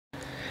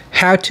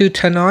how to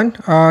turn on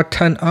or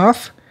turn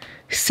off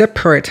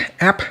separate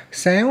app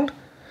sound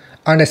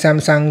on the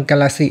Samsung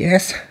Galaxy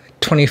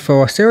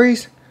S24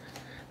 series.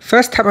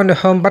 First, tap on the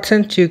home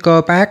button to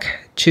go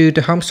back to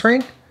the home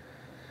screen.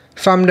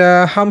 From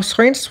the home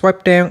screen,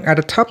 swipe down at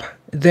the top,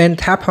 then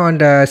tap on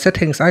the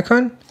settings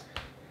icon.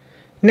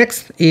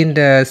 Next, in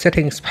the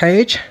settings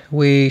page,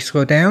 we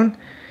scroll down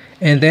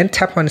and then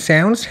tap on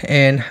sounds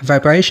and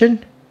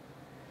vibration.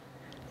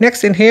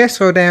 Next, in here,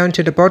 scroll down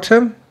to the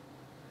bottom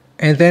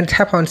and then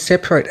tap on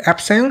separate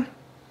app sound.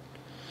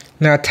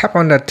 Now tap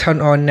on the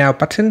turn on now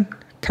button.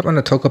 Tap on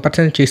the toggle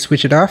button to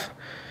switch it off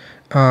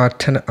or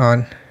turn it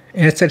on.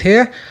 And it said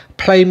here,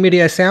 play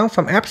media sound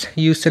from apps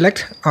you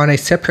select on a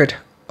separate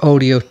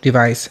audio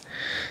device.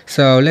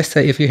 So let's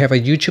say if you have a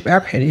YouTube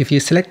app and if you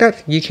select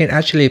that, you can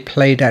actually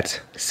play that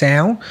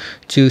sound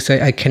to say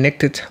a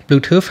connected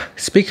Bluetooth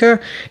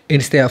speaker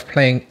instead of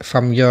playing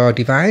from your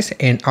device,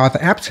 and other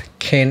apps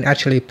can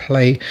actually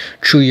play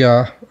through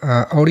your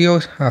audio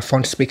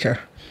phone speaker.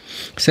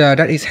 So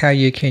that is how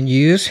you can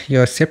use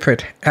your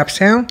separate app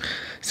sound.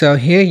 So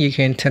here you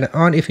can turn it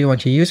on if you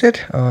want to use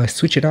it, or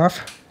switch it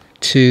off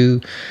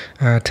to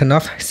turn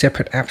off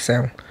separate app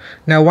sound.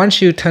 Now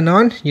once you turn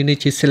on, you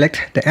need to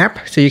select the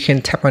app. So you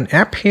can tap on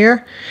app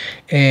here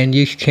and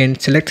you can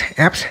select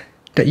apps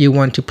that you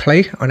want to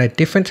play on a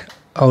different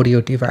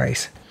audio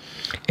device.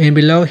 And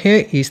below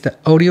here is the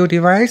audio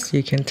device.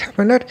 You can tap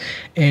on it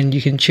and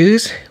you can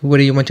choose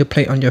whether you want to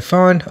play on your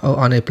phone or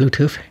on a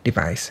Bluetooth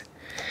device.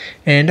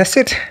 And that's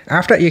it.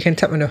 After that, you can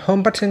tap on the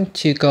home button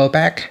to go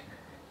back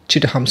to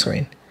the home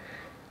screen.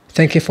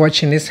 Thank you for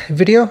watching this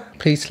video.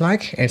 Please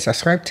like and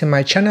subscribe to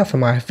my channel for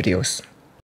more videos.